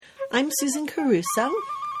I'm Susan Caruso,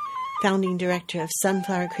 founding director of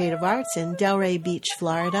Sunflower Creative Arts in Delray Beach,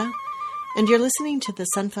 Florida, and you're listening to the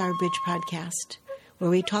Sunflower Bridge podcast, where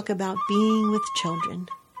we talk about being with children.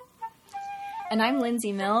 And I'm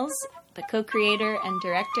Lindsay Mills, the co-creator and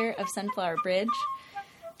director of Sunflower Bridge.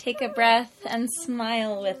 Take a breath and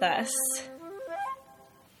smile with us.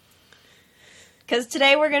 Because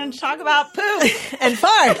today we're going to talk about poop and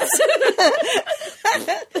farts.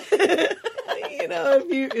 You know,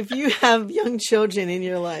 if you have young children in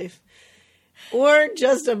your life, or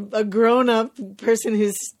just a grown-up person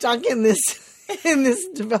who's stuck in this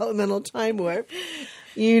developmental time warp,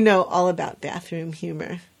 you know all about bathroom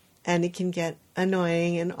humor, and it can get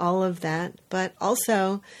annoying and all of that. But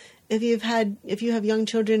also, if you have young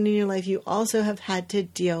children in your life, you also have had to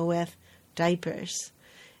deal with diapers,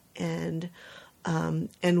 and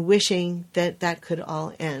wishing that could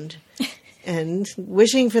all end. And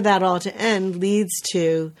wishing for that all to end leads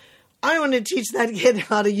to, I want to teach that kid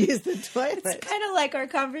how to use the toilet. It's kind of like our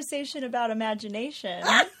conversation about imagination,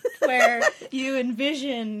 where you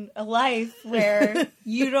envision a life where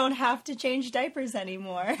you don't have to change diapers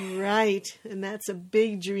anymore. Right. And that's a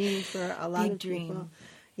big dream for a lot of people.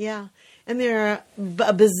 Yeah. And there are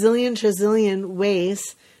a bazillion, trazillion ways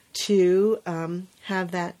to have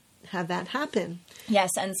that happen. Yes,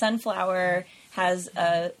 and Sunflower has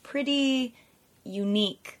a pretty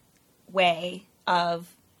unique way of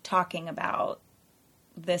talking about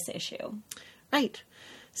this issue. Right.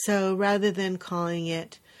 So rather than calling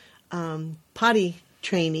it potty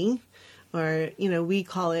training, or, we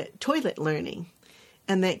call it toilet learning.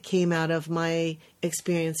 And that came out of my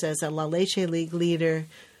experience as a La Leche League leader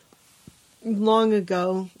long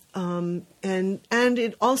ago. And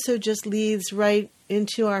it also just leads right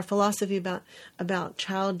into our philosophy about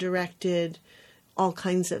child-directed all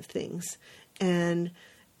kinds of things, and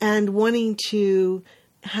wanting to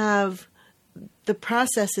have the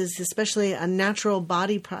processes, especially a natural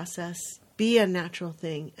body process, be a natural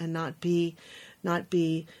thing and not be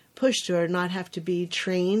pushed or not have to be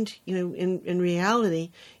trained. In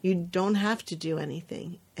reality, you don't have to do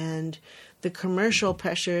anything, and the commercial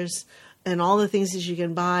pressures and all the things that you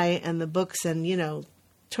can buy and the books and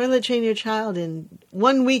toilet train your child in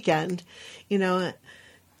one weekend,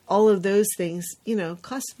 all of those things,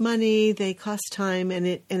 cost money, they cost time, and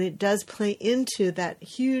it does play into that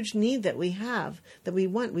huge need that we have, that we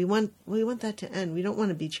want that to end. We don't want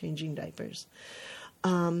to be changing diapers.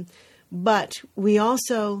 But we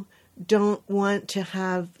also don't want to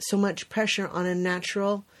have so much pressure on a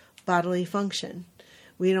natural bodily function.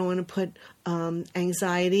 We don't want to put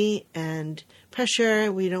anxiety and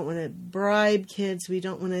pressure. We don't want to bribe kids. We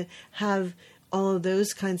don't want to have all of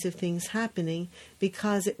those kinds of things happening,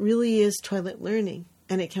 because it really is toilet learning.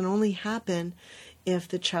 And it can only happen if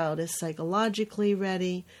the child is psychologically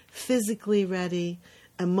ready, physically ready,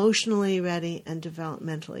 emotionally ready, and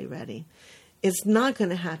developmentally ready. It's not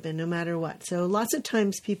going to happen no matter what. So lots of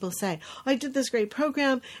times people say, I did this great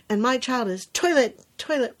program and my child is toilet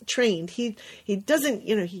trained. He doesn't,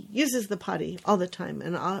 he uses the potty all the time.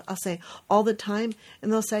 And I'll say, all the time?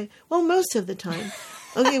 And they'll say, well, most of the time.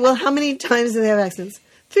 Okay, well, how many times do they have accidents?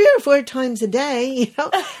 3 or 4 times a day,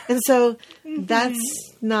 And so that's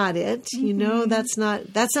not it, that's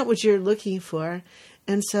not what you're looking for.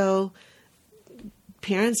 And so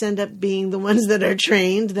parents end up being the ones that are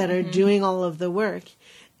trained, that are doing all of the work.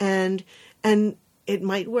 And it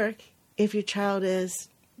might work if your child is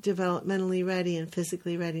developmentally ready and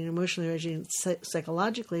physically ready and emotionally ready and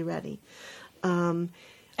psychologically ready.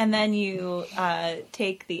 And then you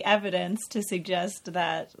take the evidence to suggest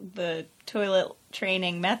that the toilet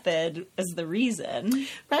training method is the reason.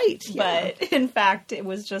 Right. Yeah. But in fact, it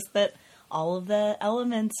was just that all of the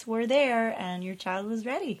elements were there and your child was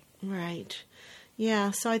ready. Right. Yeah.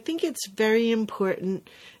 So I think it's very important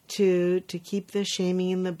to keep the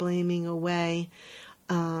shaming and the blaming away,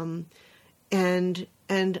 and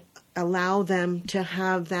allow them to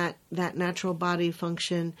have that natural body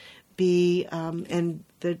function be, and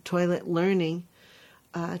the toilet learning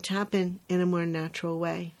to happen in a more natural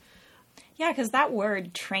way. Yeah, because that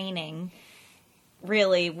word training,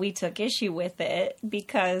 really, we took issue with it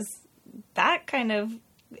because that kind of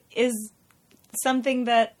is something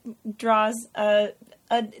that draws the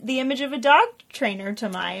image of a dog trainer to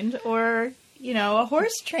mind, or, a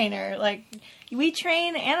horse trainer. Like, we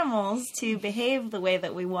train animals to behave the way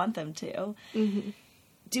that we want them to. Mm-hmm.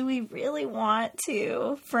 Do we really want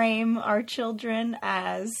to frame our children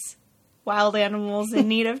as wild animals in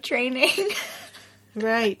need of training?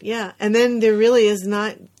 Right, yeah. And then there really is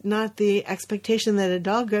not the expectation that a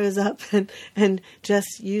dog grows up and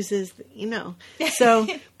just uses, So,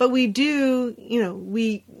 but we do,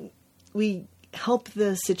 we help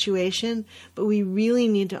the situation, but we really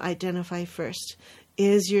need to identify first,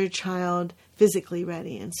 is your child physically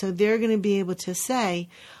ready? And so they're going to be able to say,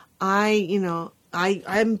 I'm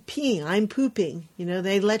peeing, I'm pooping.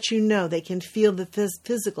 They let you know. They can feel the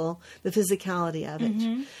physicality of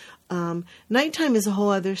it. Nighttime is a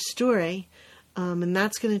whole other story, and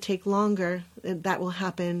that's going to take longer. That will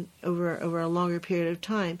happen over a longer period of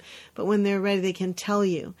time. But when they're ready, they can tell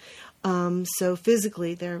you. So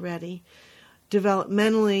physically, they're ready.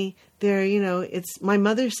 Developmentally, my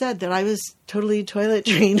mother said that I was totally toilet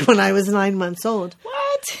trained when I was 9 months old.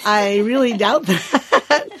 What? I really doubt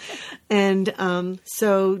that. And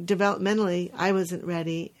so developmentally, I wasn't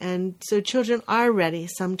ready. And so children are ready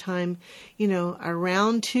sometime,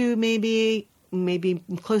 around 2, maybe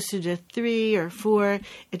closer to 3 or 4.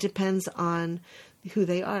 It depends on who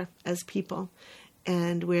they are as people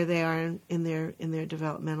and where they are in their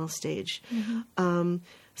developmental stage.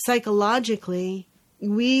 Psychologically,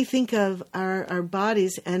 we think of our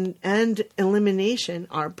bodies and elimination,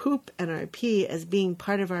 our poop and our pee, as being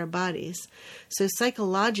part of our bodies. So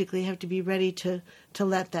psychologically, you have to be ready to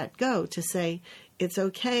let that go, to say, it's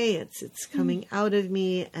okay, it's coming out of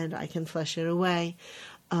me, and I can flush it away,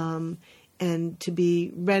 and to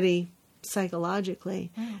be ready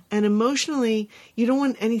psychologically. And emotionally, you don't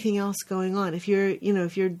want anything else going on. If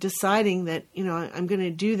you're deciding that, I'm going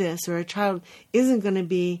to do this, or a child isn't going to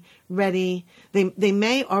be ready, they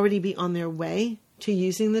may already be on their way to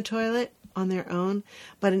using the toilet on their own,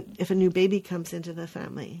 but if a new baby comes into the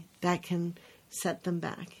family, that can set them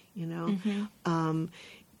back,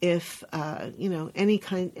 If any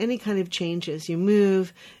kind of changes, you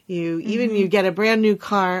move, you get a brand new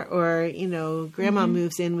car, or grandma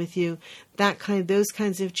moves in with you, those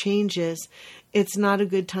kinds of changes, it's not a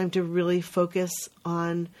good time to really focus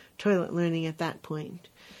on toilet learning at that point.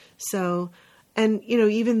 So, and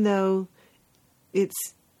even though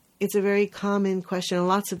it's a very common question, and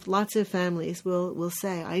lots of families will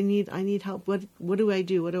say, I need help. What do I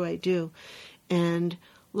do? What do I do? And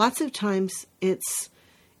lots of times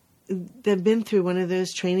they've been through one of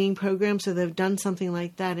those training programs, so they've done something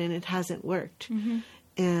like that, and it hasn't worked.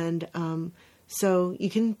 And so you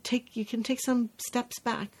can take some steps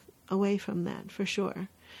back away from that, for sure.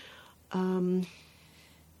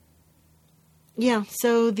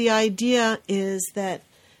 So the idea is that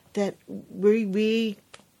we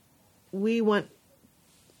want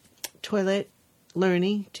toilet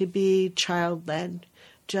learning to be child-led,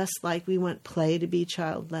 just like we want play to be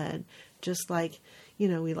child-led, just like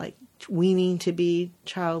we like weaning to be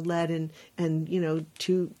child-led and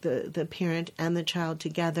to the parent and the child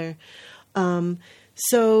together.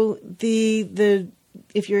 So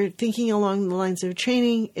if you're thinking along the lines of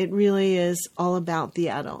training, it really is all about the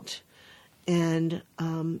adult, and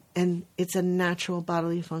it's a natural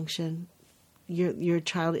bodily function. Your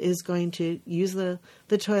child is going to use the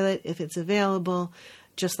toilet if it's available,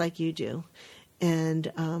 just like you do,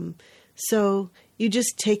 and so you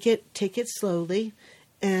just take it slowly,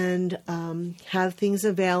 and have things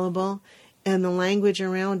available, and the language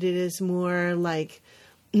around it is more like,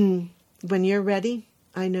 when you're ready,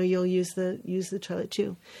 I know you'll use the toilet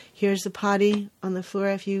too. Here's the potty on the floor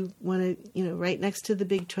if you want to, right next to the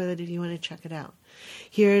big toilet if you want to check it out.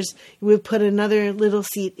 We'll put another little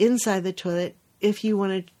seat inside the toilet. If you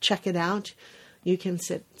want to check it out, you can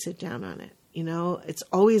sit down on it. It's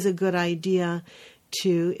always a good idea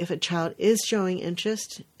to, if a child is showing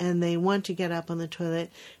interest and they want to get up on the toilet,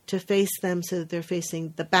 to face them so that they're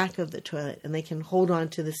facing the back of the toilet and they can hold on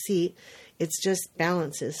to the seat. It's just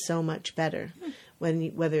balances so much better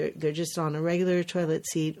whether they're just on a regular toilet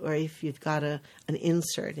seat or if you've got an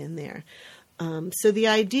insert in there. So the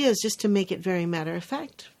idea is just to make it very matter of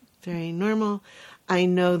fact, very normal. I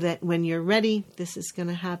know that when you're ready, this is going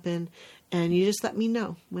to happen. And you just let me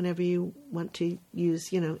know whenever you want to use,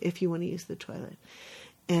 if you want to use the toilet.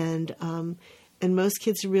 And most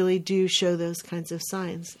kids really do show those kinds of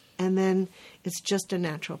signs. And then it's just a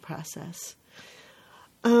natural process.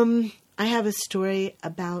 I have a story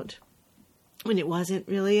about when it wasn't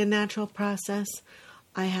really a natural process.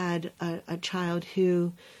 I had a child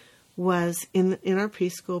who was in our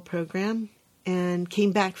preschool program and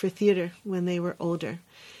came back for theater when they were older.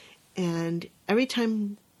 And every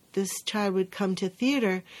time this child would come to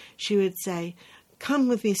theater, she would say, "Come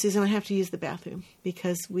with me, Susan, I have to use the bathroom."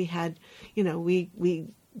 Because we had, we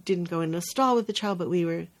didn't go in a stall with the child, but we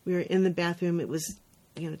were in the bathroom. It was,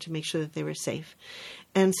 to make sure that they were safe.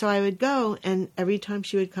 And so I would go, and every time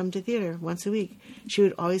she would come to theater, once a week, she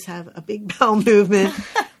would always have a big bowel movement,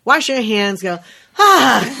 wash her hands, go,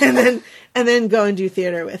 and then go and do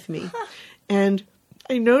theater with me. And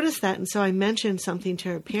I noticed that, and so I mentioned something to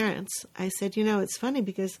her parents. I said, it's funny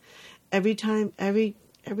because every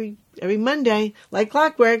Monday, like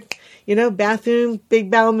clockwork, bathroom,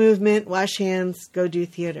 big bowel movement, wash hands, go do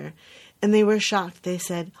theater. And they were shocked. They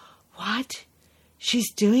said, "What?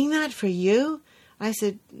 She's doing that for you?" I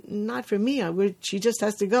said, "Not for me. She just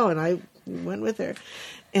has to go." And I went with her.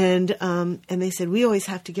 And they said, "We always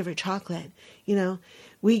have to give her chocolate.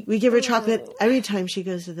 We give her chocolate every time she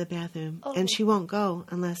goes to the bathroom. And she won't go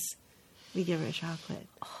unless we give her chocolate."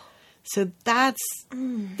 So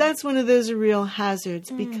that's one of those real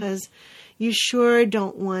hazards because you sure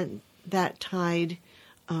don't want that tied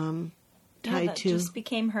that to. Just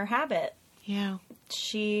became her habit. Yeah.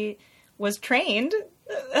 She was trained.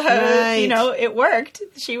 Right. It worked.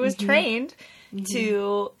 She was trained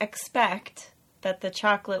to expect that the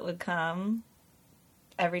chocolate would come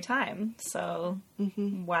every time. So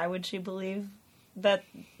why would she believe that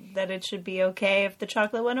it should be okay if the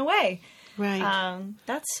chocolate went away? Right.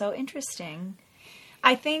 That's so interesting.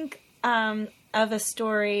 I think of a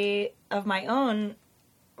story of my own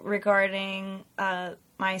regarding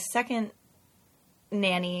my second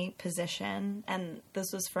nanny position, and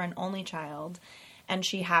this was for an only child, and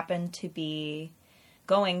she happened to be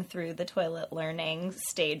going through the toilet learning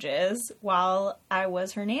stages while I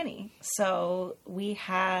was her nanny. So we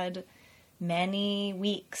had many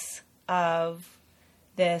weeks of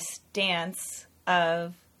this dance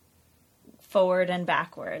of forward and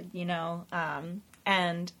backward,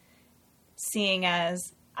 and seeing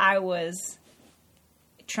as I was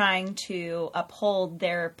trying to uphold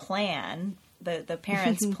their plan, the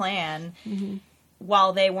parents' plan,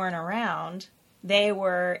 while they weren't around, they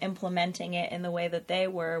were implementing it in the way that they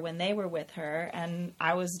were when they were with her, and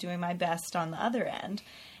I was doing my best on the other end.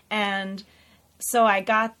 And so I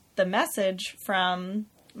got the message from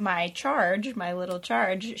my little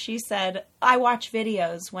charge. She said, "I watch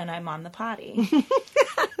videos when I'm on the potty."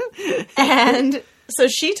 And so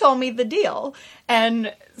she told me the deal.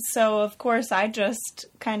 And so, of course, I just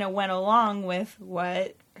kind of went along with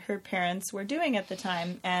what her parents were doing at the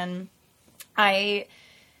time. And I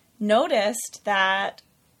noticed that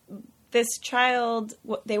this child,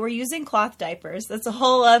 they were using cloth diapers. That's a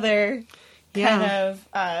whole other kind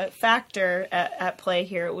of factor at play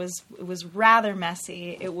here. It was rather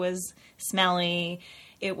messy. It was smelly.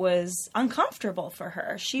 It was uncomfortable for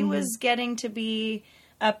her. She was getting to be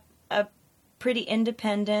a pretty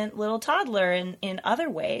independent little toddler in other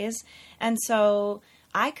ways. And so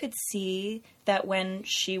I could see that when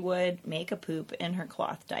she would make a poop in her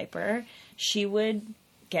cloth diaper, she would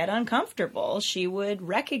get uncomfortable. She would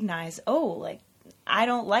recognize, I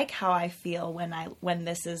don't like how I feel when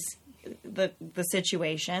this is the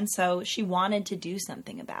situation. So she wanted to do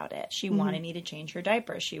something about it. She wanted me to change her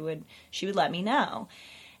diaper. She would let me know.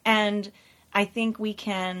 And I think we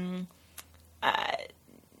can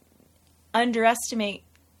underestimate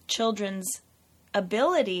children's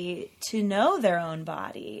ability to know their own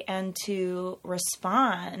body and to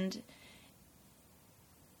respond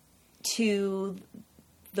to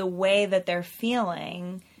the way that they're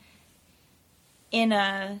feeling in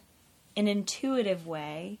an intuitive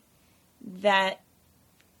way that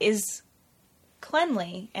is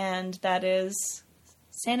cleanly and that is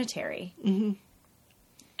sanitary.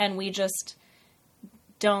 And we just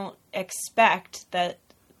don't expect that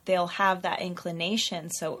they'll have that inclination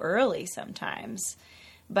so early sometimes.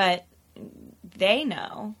 But they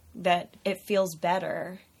know that it feels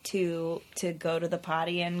better to go to the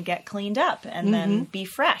potty and get cleaned up and then be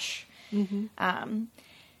fresh. And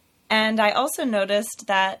I also noticed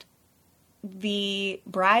that the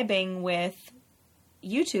bribing with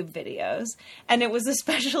YouTube videos, and it was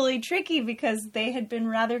especially tricky because they had been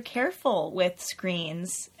rather careful with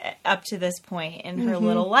screens up to this point in her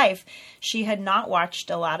little life. She had not watched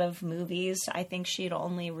a lot of movies. I think she'd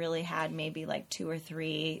only really had maybe like 2 or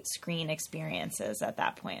 3 screen experiences at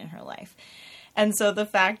that point in her life. And so the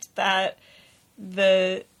fact that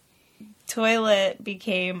the toilet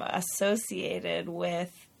became associated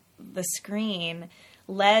with the screen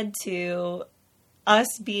led to us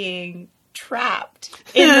being trapped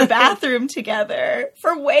in the bathroom together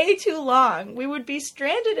for way too long. We would be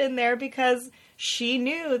stranded in there because she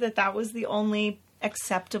knew that was the only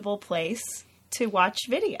acceptable place to watch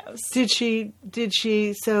videos. Did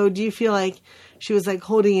she, so do you feel like she was like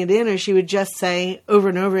holding it in, or she would just say over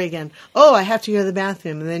and over again, "Oh, I have to go to the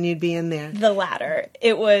bathroom," and then you'd be in there? The latter.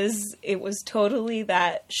 It was totally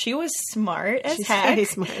that. She was smart as heck. Very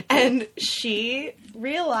smart. And she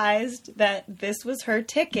realized that this was her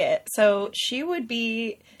ticket. So she would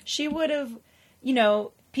have,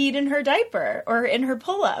 peed in her diaper or in her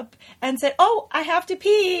pull-up and said, "Oh, I have to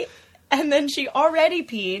pee." And then she already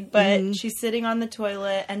peed, but she's sitting on the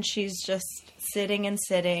toilet and she's just sitting and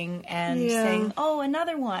saying, "Oh,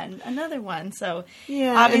 another one." So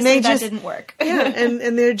obviously that didn't work.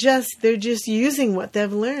 and they're just using what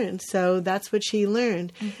they've learned. So that's what she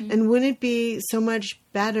learned. And wouldn't it be so much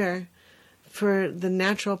better for the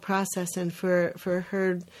natural process and for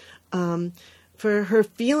her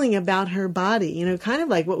feeling about her body, kind of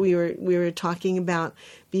like what we were talking about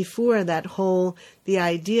before, the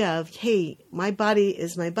idea of, hey, my body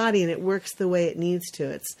is my body and it works the way it needs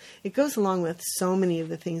to. It goes along with so many of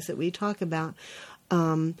the things that we talk about,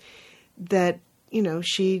 that,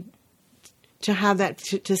 she, to have that,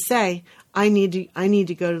 to say, I need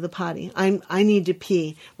to go to the potty. I need to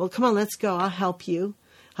pee. Well, come on, let's go. I'll help you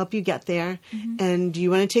get there. And do you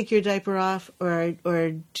want to take your diaper off or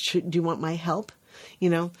do you want my help?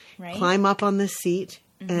 Right. Climb up on the seat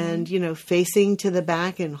and, facing to the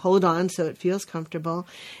back and hold on so it feels comfortable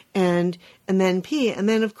and then pee. And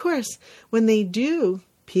then, of course, when they do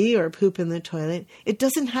pee or poop in the toilet, it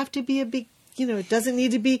doesn't have to be a big, it doesn't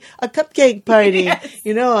need to be a cupcake party,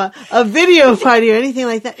 a video party or anything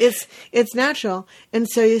like that. It's natural. And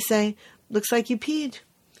so you say, looks like you peed.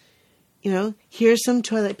 Here's some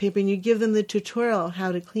toilet paper, and you give them the tutorial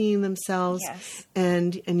how to clean themselves. Yes.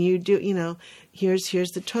 And you do,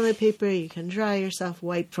 here's the toilet paper. You can dry yourself,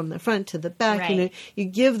 wipe from the front to the back. Right. You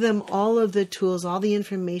give them all of the tools, all the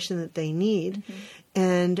information that they need.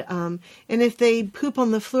 And if they poop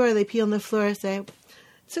on the floor, they pee on the floor, say,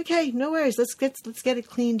 it's okay, no worries. Let's get it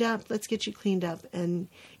cleaned up. Let's get you cleaned up, and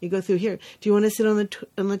you go through here. Do you want to sit on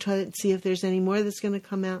the toilet and see if there's any more that's going to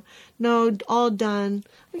come out? No, all done.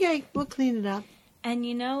 Okay, we'll clean it up. And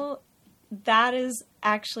that is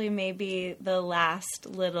actually maybe the last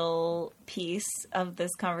little piece of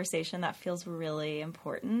this conversation that feels really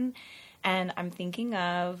important. And I'm thinking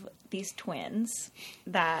of these twins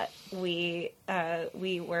that we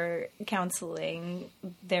were counseling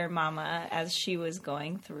their mama as she was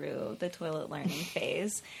going through the toilet learning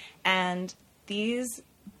phase. And these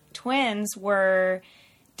twins were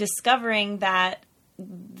discovering that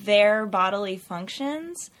their bodily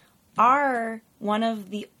functions are one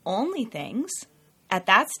of the only things at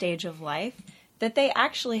that stage of life that they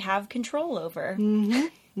actually have control over.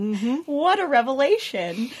 What a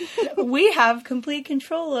revelation. We have complete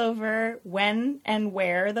control over when and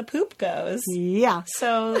where the poop goes. Yeah.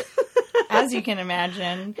 So, as you can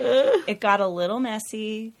imagine, it got a little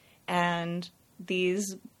messy, and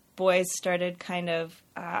these boys started kind of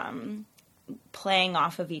playing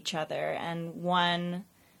off of each other, and one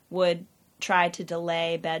would try to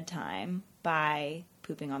delay bedtime by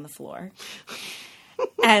pooping on the floor.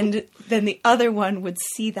 And then the other one would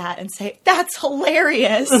see that and say, that's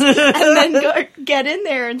hilarious. And then go get in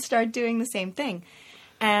there and start doing the same thing.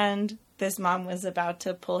 And this mom was about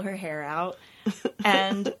to pull her hair out.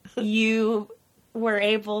 And you were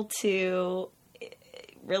able to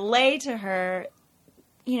relay to her,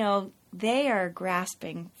 they are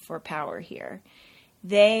grasping for power here.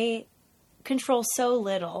 They control so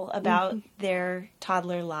little about their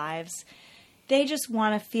toddler lives. They just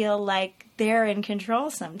want to feel like they're in control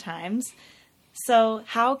sometimes. So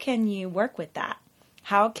how can you work with that?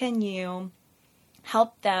 How can you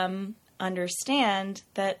help them understand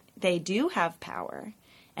that they do have power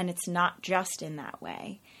and it's not just in that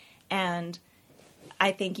way? And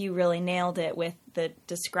I think you really nailed it with the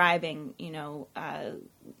describing,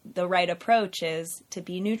 the right approach is to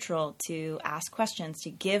be neutral, to ask questions, to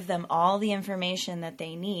give them all the information that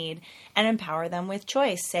they need and empower them with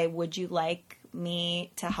choice. Say, would you like me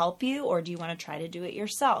to help you, or do you want to try to do it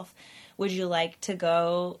yourself? Would you like to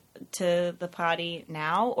go to the potty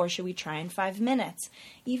now, or should we try in 5 minutes?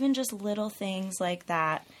 Even just little things like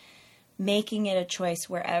that, making it a choice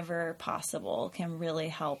wherever possible can really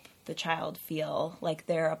help the child feel like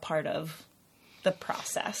they're a part of the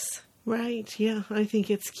process. Right. Yeah. I think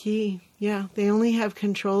it's key. Yeah. They only have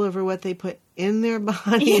control over what they put in their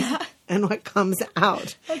body and what comes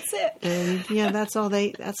out. That's it. And that's all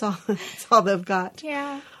they've got.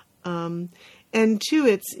 Yeah. And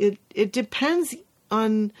two, it depends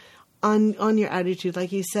on your attitude.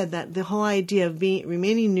 Like you said, that the whole idea of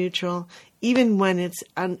remaining neutral, even when it's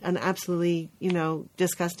an absolutely,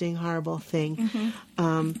 disgusting, horrible thing.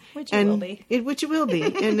 Which it will be. Which it will be.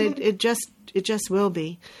 And it just will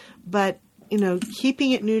be. But,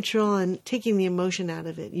 keeping it neutral and taking the emotion out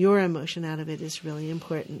of it, your emotion out of it, is really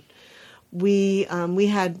important. We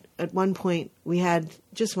had, at one point,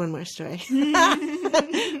 just one more story. We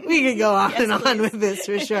could go on and on with this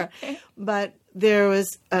for sure. But there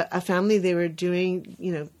was a family, they were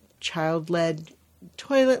doing, child-led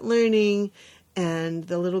toilet learning, and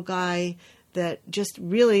the little guy that just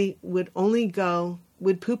really would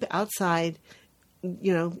poop outside,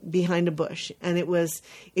 behind a bush. And it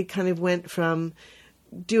kind of went from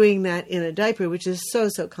doing that in a diaper, which is so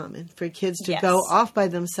common for kids to go off by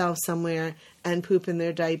themselves somewhere and poop in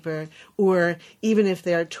their diaper, or even if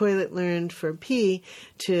they are toilet learned for pee,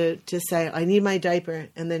 to say, I need my diaper,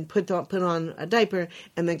 and then put on a diaper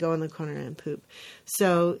and then go in the corner and poop.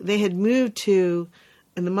 So they had moved to,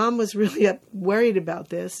 and the mom was really worried about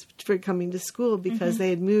this for coming to school, because they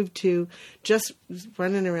had moved to just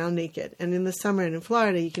running around naked. And in the summer and in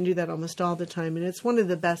Florida, you can do that almost all the time. And it's one of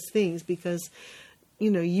the best things, because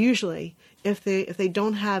usually if they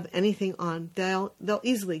don't have anything on, they'll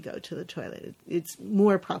easily go to the toilet. It's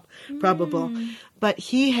more probable. But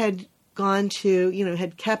he had gone to,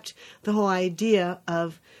 had kept the whole idea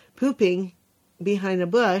of pooping behind a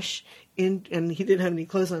bush, and he didn't have any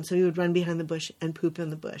clothes on, so he would run behind the bush and poop in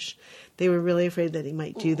the bush. They were really afraid that he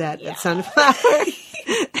might do that at Sunflower.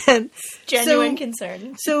 And genuine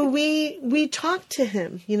concern. So we talked to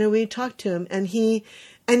him, and he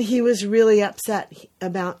was really upset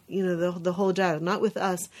about, the whole dialogue, not with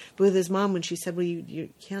us, but with his mom, when she said, well, you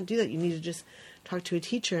can't do that. You need to just talk to a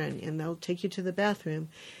teacher and they'll take you to the bathroom.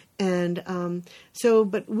 And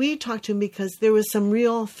but we talked to him because there was some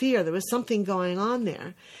real fear. There was something going on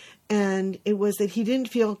there. And it was that he didn't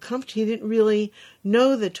feel comfortable. He didn't really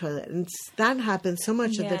know the toilet. And that happens so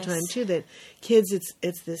much of the time, too, that kids,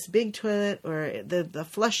 it's this big toilet, or the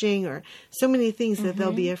flushing, or so many things that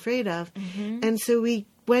they'll be afraid of. And so we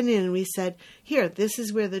went in and we said, here, this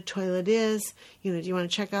is where the toilet is. Do you want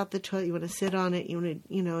to check out the toilet? You want to sit on it? You want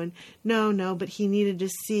to, and no, but he needed to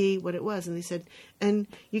see what it was. And they said, and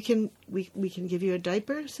we can give you a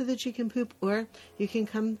diaper so that you can poop, or you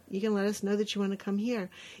can let us know that you want to come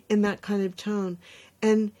here, in that kind of tone.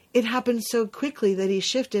 And it happened so quickly that he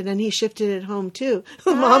shifted, and he shifted at home too.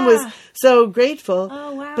 Mom was so grateful.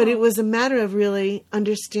 Oh, wow. But it was a matter of really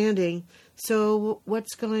understanding, so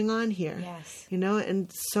what's going on here? Yes. And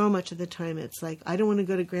so much of the time it's like, I don't want to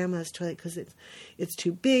go to grandma's toilet because it's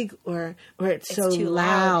too big, or it's so too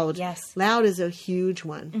loud. Yes. Loud is a huge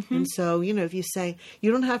one. And so, if you say,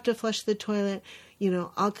 you don't have to flush the toilet,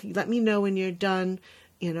 let me know when you're done,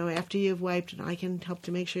 after you've wiped, and I can help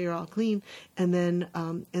to make sure you're all clean. And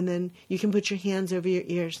then you can put your hands over your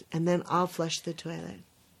ears, and then I'll flush the toilet.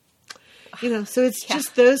 So it's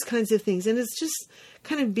just those kinds of things. And it's just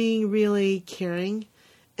kind of being really caring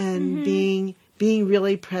and being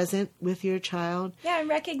really present with your child. Yeah, and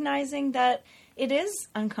recognizing that it is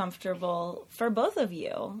uncomfortable for both of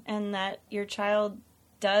you, and that your child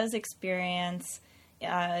does experience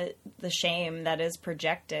the shame that is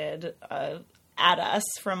projected at us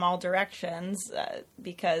from all directions,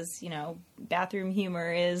 because, bathroom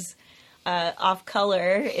humor is off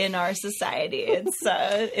color in our society.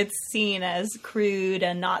 It's seen as crude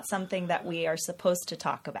and not something that we are supposed to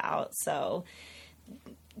talk about. So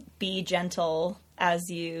be gentle as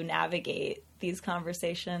you navigate these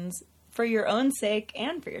conversations, for your own sake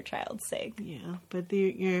and for your child's sake. Yeah, but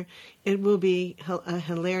it will be a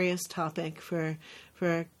hilarious topic for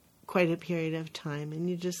quite a period of time, and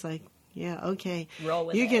you just like, yeah, okay, roll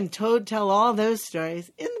with you it. can tell all those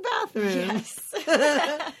stories in the bathroom. Yes.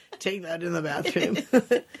 Take that in the bathroom.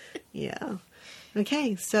 Yeah.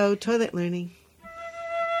 Okay, so toilet learning.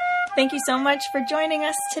 Thank you so much for joining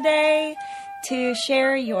us today to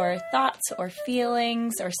share your thoughts or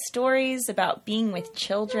feelings or stories about being with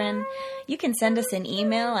children. You can send us an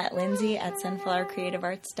email at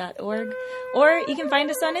lindsay@sunflowercreativearts.org, or you can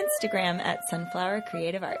find us on Instagram at Sunflower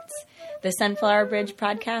Creative Arts. The Sunflower Bridge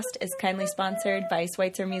podcast is kindly sponsored by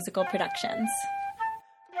Schweitzer Musical Productions.